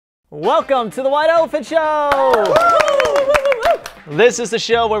Welcome to the White Elephant Show! This is the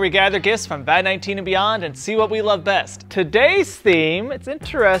show where we gather gifts from Bad 19 and beyond and see what we love best. Today's theme, it's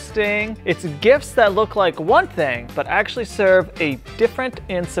interesting. It's gifts that look like one thing, but actually serve a different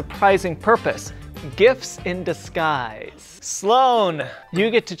and surprising purpose. Gifts in disguise. Sloane, you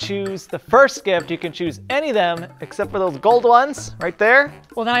get to choose the first gift. You can choose any of them except for those gold ones right there.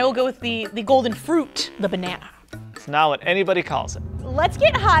 Well, then I will go with the golden fruit, the banana. It's not what anybody calls it. Let's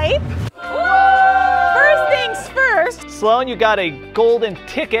get hype. Whoa! First things first. Sloane, you got a golden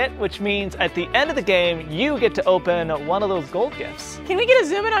ticket, which means at the end of the game, you get to open one of those gold gifts. Can we get a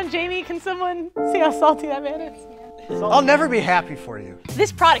zoom in on Jamie? Can someone see how salty that man is? I'll never be happy for you.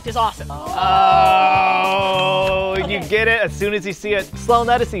 This product is awesome. Oh, okay. You get it as soon as you see it. Sloane,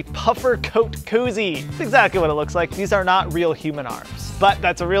 that is the Puffer Coat Koozie. It's exactly what it looks like. These are not real human arms, but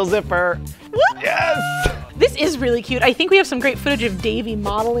that's a real zipper. Yes! This is really cute. I think we have some great footage of Davey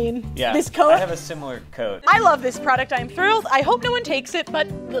modeling this coat. I have a similar coat. I love this product. I'm thrilled. I hope no one takes it, but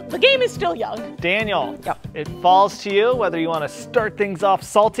the game is still young. Daniel, it falls to you whether you want to start things off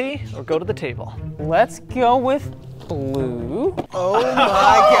salty or go to the table. Let's go with blue. Oh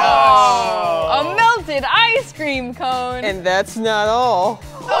my gosh. A melted ice cream cone. And that's not all.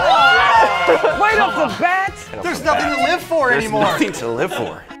 Right off the bat, there's nothing to live for anymore. There's nothing to live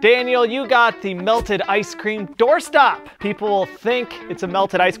for. Daniel, you got the melted ice cream doorstop. People will think it's a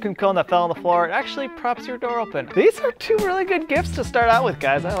melted ice cream cone that fell on the floor. It actually props your door open. These are two really good gifts to start out with,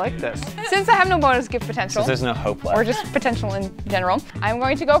 guys. I like this. Since I have no bonus gift potential, Since there's no hope left, or just potential in general, I'm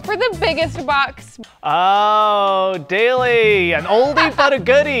going to go for the biggest box. Oh, Daly, an oldie but a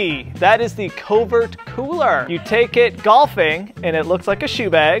goodie. That is the Covert Cooler. You take it golfing and it looks like a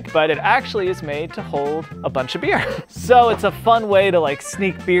shoe bag, but it actually is made to hold a bunch of beer. So it's a fun way to like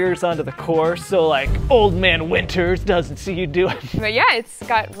sneak beers onto the course, so like Old Man Winters doesn't see you do it. But yeah, it's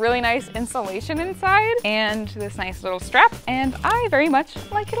got really nice insulation inside and this nice little strap, and I very much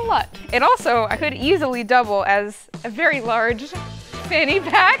like it a lot. It also could easily double as a very large fanny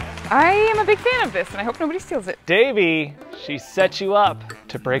pack. I am a big fan of this, and I hope nobody steals it. Davey, she set you up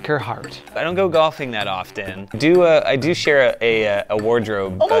to break her heart. I don't go golfing that often. I do share a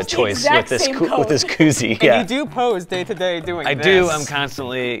wardrobe choice with this koozie. And you do pose day to day doing this. I do. I'm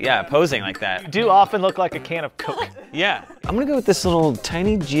constantly posing like that. You do often look like a can of Coke. Yeah. I'm gonna go with this little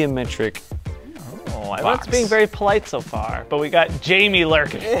tiny geometric. Oh, that's being very polite so far. But we got Jamie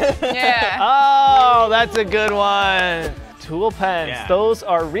lurking. Yeah. Oh, that's a good one. Tool pens. Yeah. Those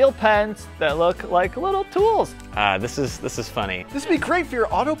are real pens that look like little tools. This is funny. This would be great for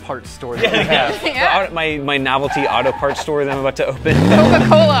your auto parts store that you have. Yeah. My novelty auto parts store that I'm about to open.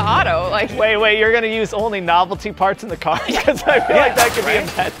 Coca-Cola Auto, like. Wait, you're gonna use only novelty parts in the car? Because I feel like that could be a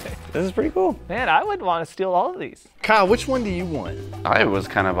bad thing. This is pretty cool. Man, I would want to steal all of these. Kyle, which one do you want? I was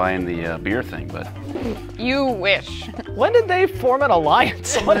kind of eyeing the beer thing, but... You wish. When did they form an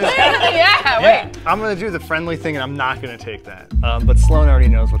alliance? Yeah, wait. I'm gonna do the friendly thing and I'm not gonna take that. But Sloane already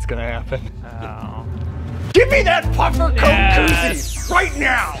knows what's gonna happen. Oh. Give me that Puffer Coat Koozie right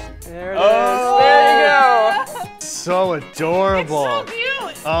now! There it is. There you go. So adorable. It's so cute.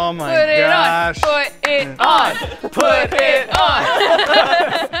 Oh my Put it gosh. on. Put it on. Put it on.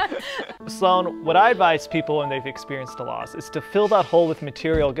 Sloane, what I advise people when they've experienced a loss is to fill that hole with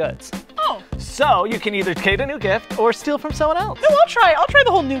material goods. Oh. So you can either get a new gift or steal from someone else. No, I'll try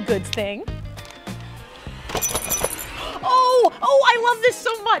the whole new goods thing. Oh, I love this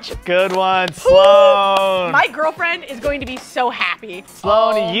so much. Good one, Sloane. My girlfriend is going to be so happy.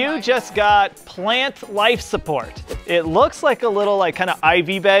 Sloane, you just got plant life support. It looks like a little kind of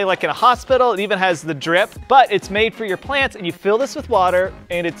IV bag, like in a hospital. It even has the drip, but it's made for your plants, and you fill this with water,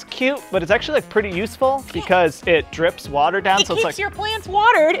 and it's cute, but it's actually pretty useful because it drips water down. It keeps your plants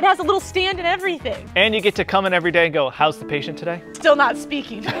watered. It has a little stand and everything. And you get to come in every day and go, how's the patient today? Still not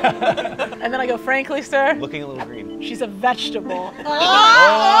speaking. And then I go, frankly, sir, Looking a little green. she's a vegetable.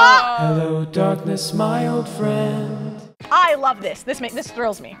 Hello, darkness, my old friend. I love this. This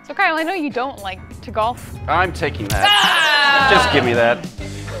thrills me. So Kyle, I know you don't like to golf. I'm taking that. Just give me that.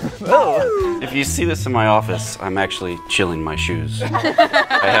 If you see this in my office, I'm actually chilling my shoes.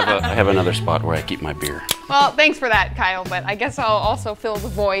 I have another spot where I keep my beer. Well, thanks for that, Kyle, but I guess I'll also fill the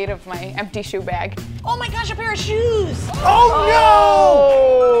void of my empty shoe bag. Oh my gosh, a pair of shoes. Oh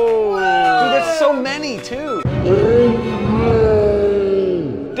no! Dude, there's so many too.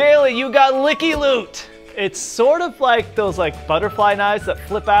 Daly, you got Licky Loot. It's sort of like those butterfly knives that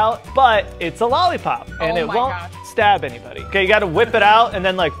flip out, but it's a lollipop and it won't stab anybody. Okay, you gotta whip it out and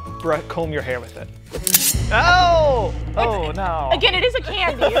then comb your hair with it. Oh! Oh no. Again, it is a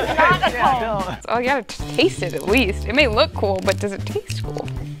candy. It's not a comb. So you gotta taste it at least. It may look cool, but does it taste cool?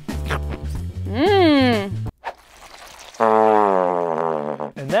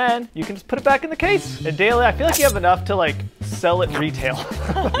 then you can just put it back in the case. And Daly, I feel like you have enough to like sell it retail.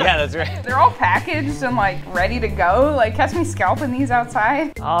 Yeah, that's right. They're all packaged and like ready to go. Like, catch me scalping these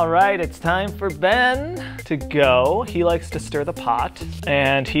outside. All right, it's time for Ben to go. He likes to stir the pot,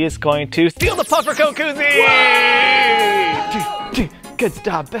 and he is going to steal the puffer coat koozie. Good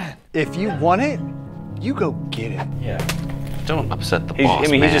job, Ben. If you want it, you go get it. Yeah. Don't upset the boss,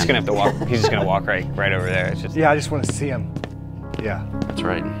 I mean, man. he's just gonna have to walk. He's just gonna walk right over there. It's just. Yeah, I just want to see him. Yeah. That's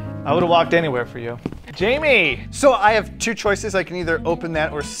right. I would have walked anywhere for you. Jamie. So I have two choices. I can either open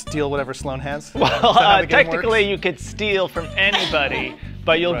that or steal whatever Sloane has. Well, technically you could steal from anybody,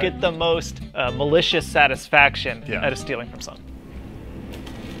 but you'll get the most malicious satisfaction out of stealing from someone.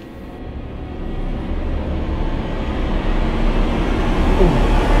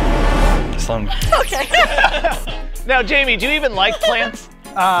 Sloane. Okay. Now, Jamie, do you even like plants?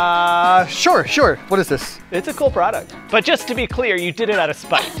 Sure. What is this? It's a cool product. But just to be clear, you did it out of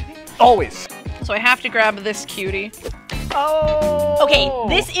spite. Always. So I have to grab this cutie. Oh. Okay,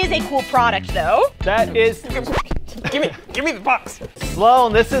 this is a cool product though. That is. Give me the box.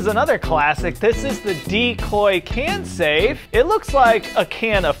 Sloane, this is another classic. This is the decoy can safe. It looks like a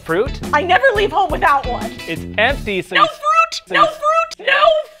can of fruit. I never leave home without one. It's empty, so No fruit! No fruit! No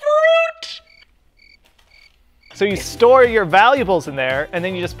fruit! So you store your valuables in there, and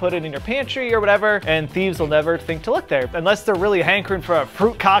then you just put it in your pantry or whatever, and thieves will never think to look there, unless they're really hankering for a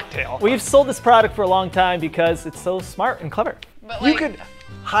fruit cocktail. We've sold this product for a long time because it's so smart and clever. But You could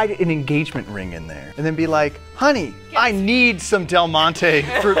hide an engagement ring in there and then be like, honey, I need some Del Monte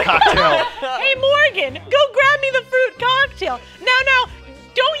fruit cocktail. Hey Morgan, go grab me the fruit cocktail. Now,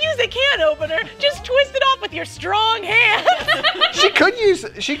 don't use a can opener. Just twist it off with your strong hand. She could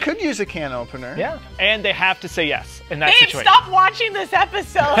use a can opener. Yeah, and they have to say yes in that Babe, situation. stop watching this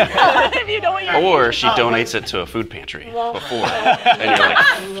episode if you don't want your Or she donates it to a food pantry before. And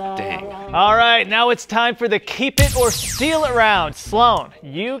you're like, dang. All right, now it's time for the keep it or steal it round. Sloane,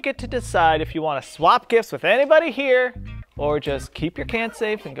 you get to decide if you want to swap gifts with anybody here or just keep your can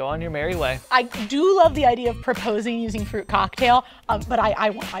safe and go on your merry way. I do love the idea of proposing using fruit cocktail, but I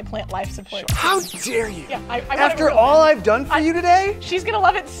want my plant life support. How dare you? Yeah, I want it After real all bad. I've done for you today? She's gonna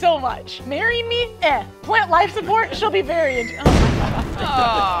love it so much. Marrying me? Plant life support? She'll be very into. Oh my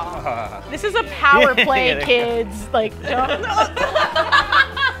God. This is a power play, kids. Like, don't.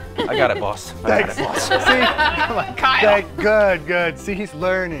 I got it, boss. I got it, boss. See? Come on. Kyle. Good. See, he's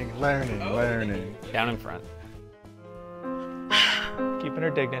learning. Down in front. Keeping her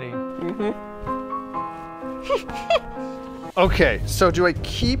dignity. Okay, so do I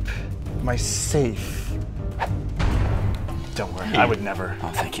keep my safe? Don't worry, I would never. Oh,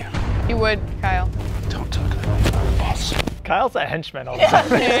 thank you. You would, Kyle. Don't talk about boss. Kyle's a henchman all the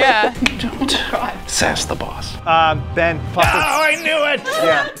time. Yeah. Don't sass the boss. Ben, Oh, I knew it!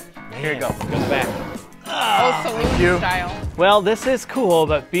 Yeah, here you go. Goes back. Oh, saloon style. Well, this is cool,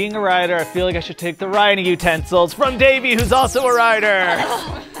 but being a rider, I feel like I should take the riding utensils from Davey, who's also a rider.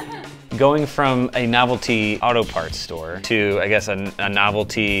 Going from a novelty auto parts store to, I guess, a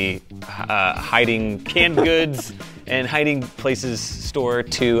novelty hiding canned goods and hiding places store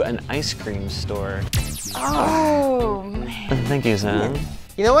to an ice cream store. Oh, man. Thank you, son.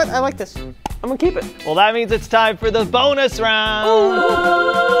 You know what? I like this. I'm gonna keep it. Well, that means it's time for the bonus round.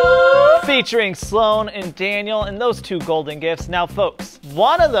 Featuring Sloane and Daniel and those two golden gifts. Now, folks,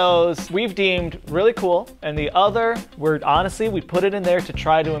 one of those we've deemed really cool, and the other, honestly, we put it in there to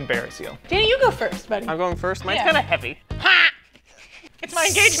try to embarrass you. Danny, you go first, buddy. I'm going first. Mine's Yeah. kind of heavy. It's my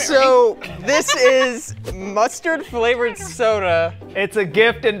engagement ring. So this is mustard flavored soda. It's a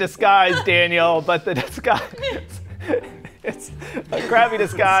gift in disguise, Daniel, but the disguise, it's a crappy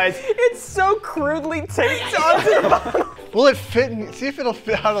disguise. It's so crudely taped onto the bottom. Will it fit? See if it'll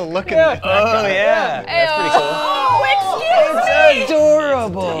fit how to look in it. Oh, yeah. That's pretty cool. Oh, excuse me!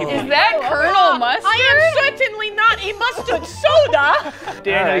 Adorable. Is that Colonel Mustard? I am certainly not a mustard soda!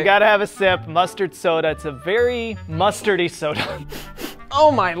 Daniel, you right. gotta have a sip. Mustard soda. It's a very mustardy soda.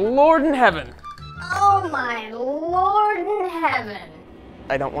 Oh my Lord in heaven. Oh my Lord in heaven.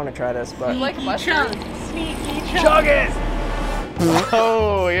 I don't want to try this, but. Like mustard? Sneaky Chug it!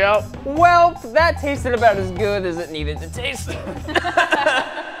 Oh, yep. Well, that tasted about as good as it needed to taste.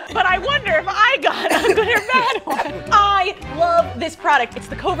 But I wonder if I got a good or bad one. I love this product. It's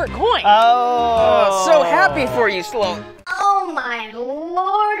the covert coin. Oh. So happy for you, Sloane. Oh my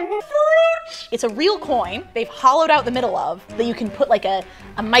Lord. It's a real coin they've hollowed out the middle of that you can put like a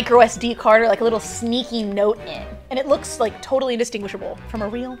micro SD card or like a little sneaky note in. And it looks like totally indistinguishable from a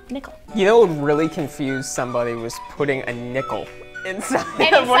real nickel. You know what would really confuse somebody was putting a nickel inside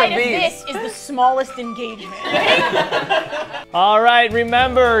And of one inside of of these. this is the smallest engagement. All right,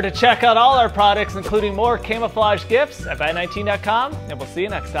 remember to check out all our products, including more camouflage gifts at bat19.com, and we'll see you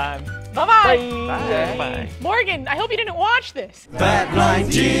next time. Bye-bye. Bye. Morgan, I hope you didn't watch this.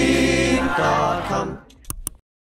 Bat19.com.